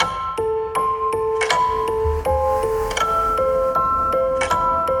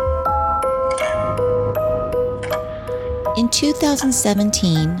In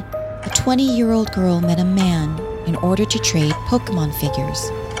 2017, a 20-year-old girl met a man in order to trade Pokemon figures.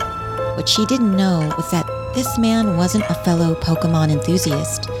 What she didn't know was that this man wasn't a fellow Pokemon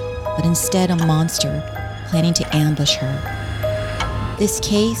enthusiast, but instead a monster planning to ambush her. This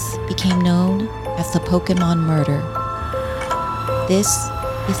case became known as the Pokemon murder. This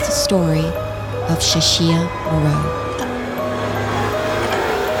is the story of Shashia Moreau.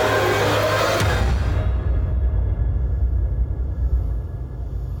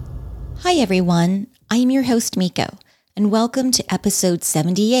 Hi everyone, I'm your host Miko, and welcome to episode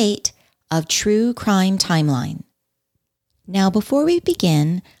 78 of True Crime Timeline. Now before we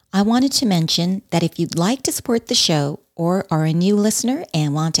begin, I wanted to mention that if you'd like to support the show or are a new listener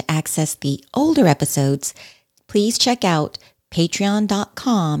and want to access the older episodes, please check out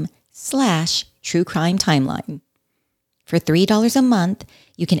patreon.com/truecrimetimeline. For $3 a month,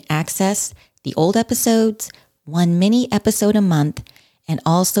 you can access the old episodes, one mini episode a month, and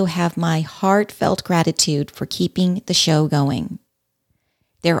also have my heartfelt gratitude for keeping the show going.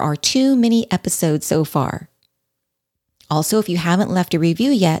 There are 2 mini episodes so far. Also, if you haven't left a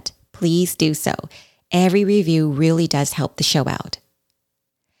review yet, please do so. Every review really does help the show out.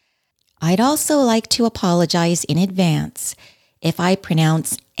 I'd also like to apologize in advance if I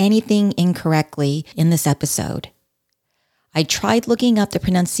pronounce anything incorrectly in this episode. I tried looking up the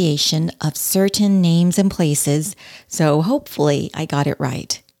pronunciation of certain names and places, so hopefully I got it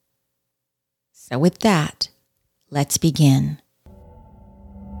right. So with that, let's begin.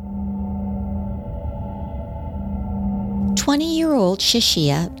 20-year-old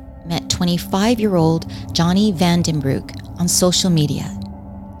Shashia met 25-year-old Johnny Vandenbroek on social media.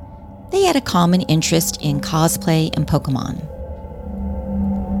 They had a common interest in cosplay and Pokemon.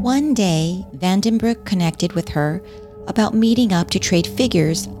 One day, Vandenbroek connected with her about meeting up to trade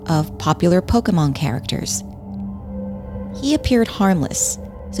figures of popular Pokemon characters. He appeared harmless,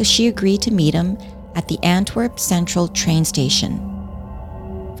 so she agreed to meet him at the Antwerp Central train station.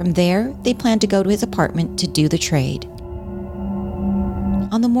 From there, they planned to go to his apartment to do the trade.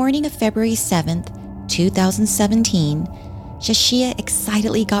 On the morning of February 7th, 2017, Shashia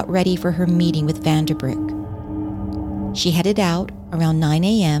excitedly got ready for her meeting with Vandenbroek. She headed out around 9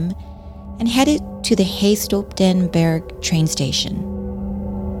 a.m. and headed to the Heestopdenberg train station.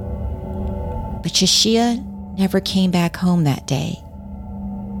 But Shashia never came back home that day.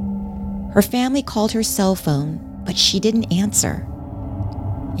 Her family called her cell phone, but she didn't answer.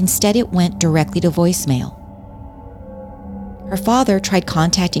 Instead, it went directly to voicemail. Her father tried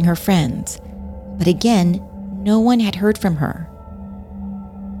contacting her friends, but again, no one had heard from her.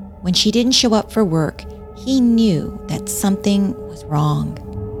 When she didn't show up for work, he knew that something was wrong.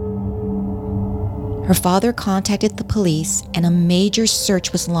 Her father contacted the police and a major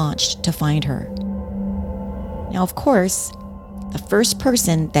search was launched to find her. Now, of course, the first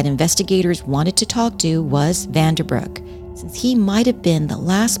person that investigators wanted to talk to was Vandenbroek, since he might have been the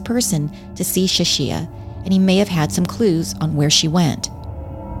last person to see Shashia, and he may have had some clues on where she went.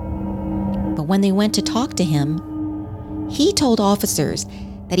 But when they went to talk to him, he told officers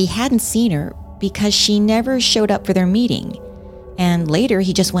that he hadn't seen her because she never showed up for their meeting, and later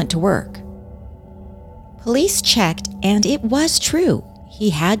he just went to work. Police checked, and it was true.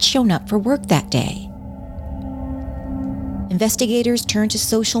 He had shown up for work that day. Investigators turned to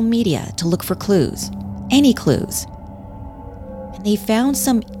social media to look for clues, any clues. And they found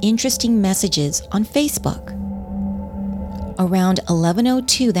some interesting messages on Facebook. Around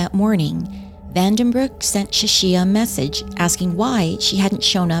 11:02 that morning, Vandenbroek sent Shashia a message asking why she hadn't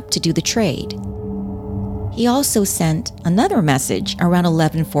shown up to do the trade. He also sent another message around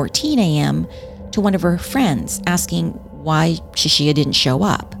 11:14 a.m. to one of her friends asking why Shashia didn't show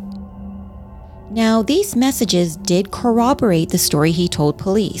up. Now, these messages did corroborate the story he told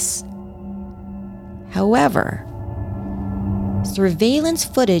police. However, surveillance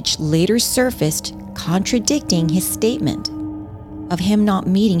footage later surfaced contradicting his statement of him not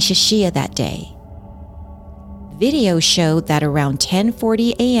meeting Shashia that day. Video showed that around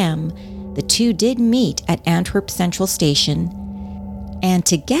 10:40 a.m., the two did meet at Antwerp Central Station, and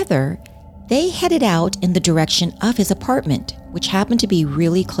together, they headed out in the direction of his apartment, which happened to be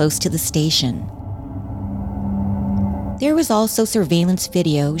really close to the station. There was also surveillance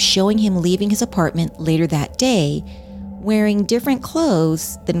video showing him leaving his apartment later that day, wearing different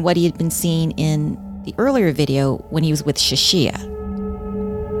clothes than what he had been seen in the earlier video when he was with Shashia.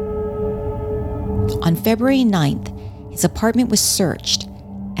 On February 9th, his apartment was searched,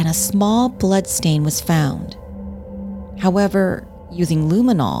 and a small blood stain was found. However, using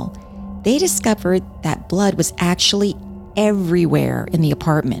luminol, they discovered that blood was actually everywhere in the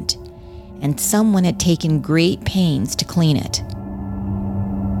apartment, and someone had taken great pains to clean it.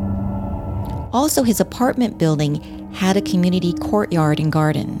 Also, his apartment building had a community courtyard and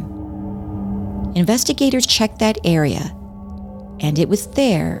garden. Investigators checked that area, and it was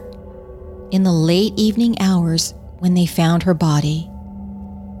there, in the late evening hours, when they found her body.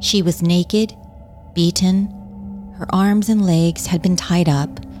 She was naked, beaten, her arms and legs had been tied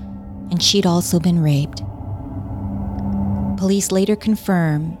up, and she'd also been raped. Police later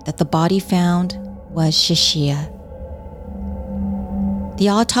confirmed that the body found was Shashia. The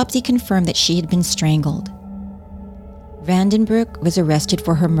autopsy confirmed that she had been strangled. Vandenbroek was arrested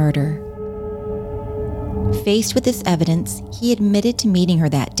for her murder. Faced with this evidence, he admitted to meeting her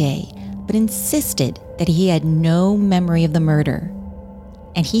that day, but insisted that he had no memory of the murder.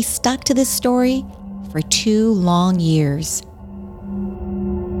 And he stuck to this story for 2 long years.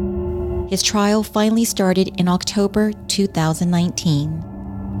 His trial finally started in October 2019.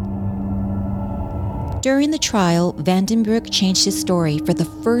 During the trial, Vandenbroek changed his story for the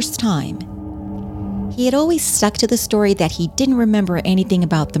first time. He had always stuck to the story that he didn't remember anything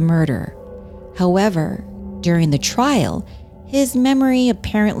about the murder. However, during the trial, his memory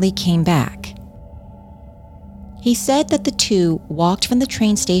apparently came back. He said that the two walked from the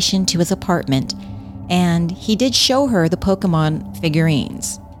train station to his apartment, and he did show her the Pokemon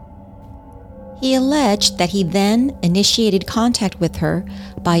figurines. He alleged that he then initiated contact with her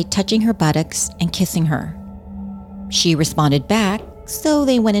by touching her buttocks and kissing her. She responded back, so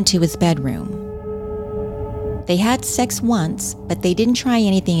they went into his bedroom. They had sex once, but they didn't try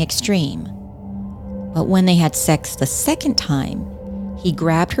anything extreme. But when they had sex the second time, he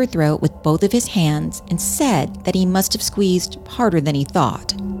grabbed her throat with both of his hands and said that he must have squeezed harder than he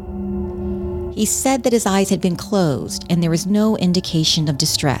thought. He said that his eyes had been closed and there was no indication of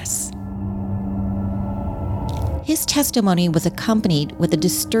distress. His testimony was accompanied with a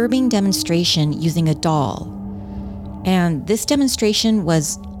disturbing demonstration using a doll, and this demonstration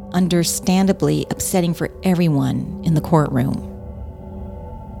was understandably upsetting for everyone in the courtroom.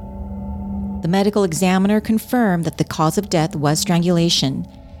 The medical examiner confirmed that the cause of death was strangulation.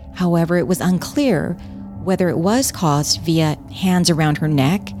 However, it was unclear whether it was caused via hands around her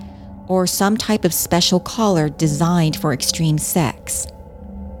neck or some type of special collar designed for extreme sex.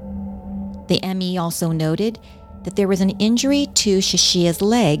 The ME also noted that there was an injury to Shashia's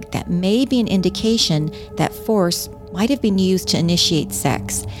leg that may be an indication that force might have been used to initiate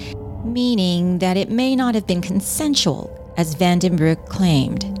sex, meaning that it may not have been consensual, as Vandenbroek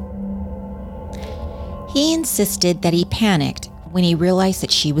claimed. He insisted that he panicked when he realized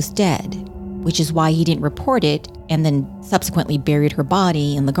that she was dead, which is why he didn't report it and then subsequently buried her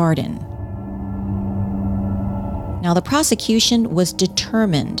body in the garden. Now, the prosecution was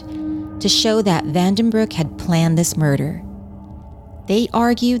determined to show that Vandenbroek had planned this murder. They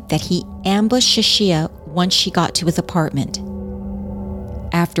argued that he ambushed Shashia once she got to his apartment.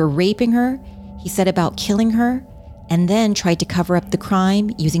 After raping her, he set about killing her and then tried to cover up the crime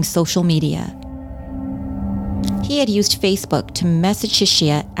using social media. He had used Facebook to message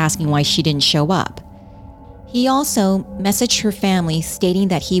Shashia asking why she didn't show up. He also messaged her family stating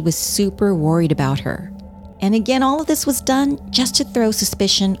that he was super worried about her. And again, all of this was done just to throw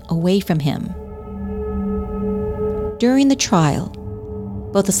suspicion away from him. During the trial,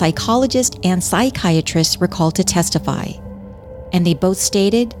 both a psychologist and psychiatrist were called to testify, and they both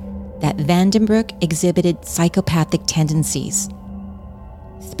stated that Vandenbroek exhibited psychopathic tendencies.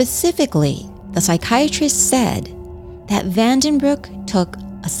 Specifically, the psychiatrist said that Vandenbroek took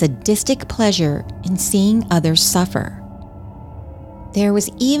a sadistic pleasure in seeing others suffer. There was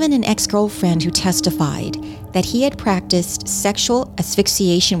even an ex-girlfriend who testified that he had practiced sexual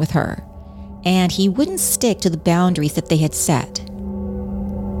asphyxiation with her, and he wouldn't stick to the boundaries that they had set.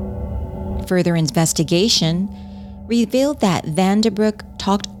 Further investigation revealed that Vandenbroek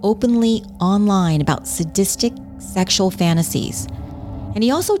talked openly online about sadistic sexual fantasies, and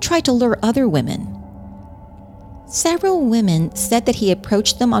he also tried to lure other women. Several women said that he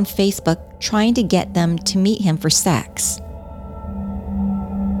approached them on Facebook trying to get them to meet him for sex.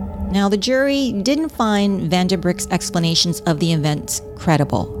 Now, the jury didn't find Vandenbroek's explanations of the events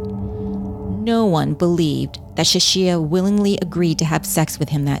credible. No one believed that Shashia willingly agreed to have sex with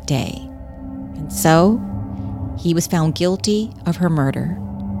him that day. And so, he was found guilty of her murder.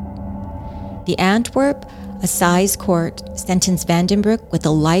 The Antwerp Assize Court sentenced Vandenbroek with a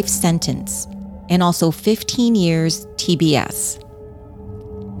life sentence and also 15 years TBS.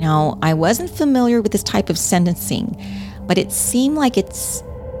 Now, I wasn't familiar with this type of sentencing, but it seemed like it's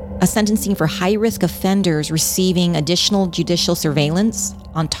a sentencing for high-risk offenders receiving additional judicial surveillance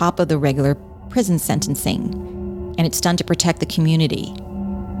on top of the regular prison sentencing, and it's done to protect the community.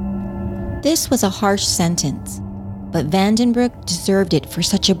 This was a harsh sentence, but Vandenbroek deserved it for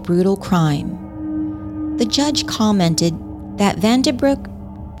such a brutal crime. The judge commented that Vandenbroek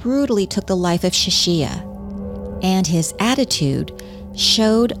brutally took the life of Shashia, and his attitude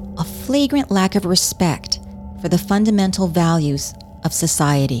showed a flagrant lack of respect for the fundamental values of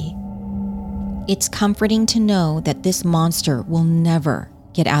society. It's comforting to know that this monster will never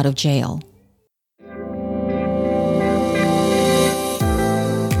get out of jail.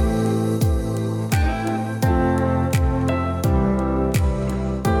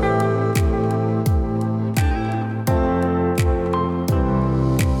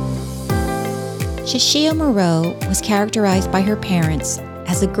 Shashia Moreau was characterized by her parents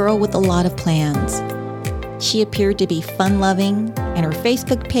as a girl with a lot of plans. She appeared to be fun-loving, and her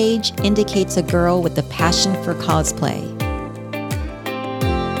Facebook page indicates a girl with a passion for cosplay.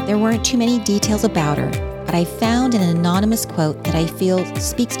 There weren't too many details about her, but I found an anonymous quote that I feel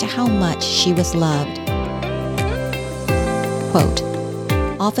speaks to how much she was loved. Quote,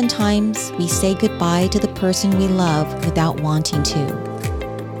 "Oftentimes we say goodbye to the person we love without wanting to.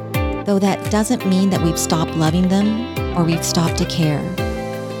 Though that doesn't mean that we've stopped loving them or we've stopped to care.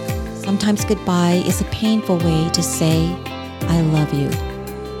 Sometimes goodbye is a painful way to say, I love you."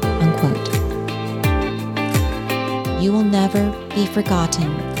 Unquote. You will never be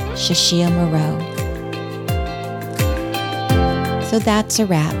forgotten, Shashia Moreau. So that's a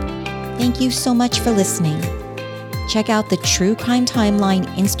wrap. Thank you so much for listening. Check out the True Crime Timeline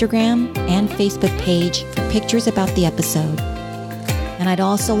Instagram and Facebook page for pictures about the episode. And I'd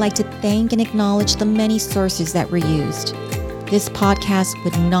also like to thank and acknowledge the many sources that were used. This podcast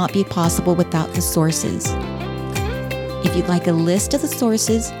would not be possible without the sources. If you'd like a list of the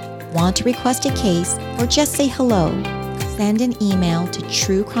sources, want to request a case, or just say hello, send an email to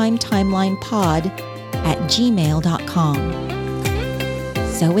truecrimetimelinepod@gmail.com.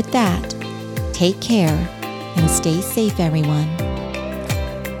 So with that, take care and stay safe, everyone.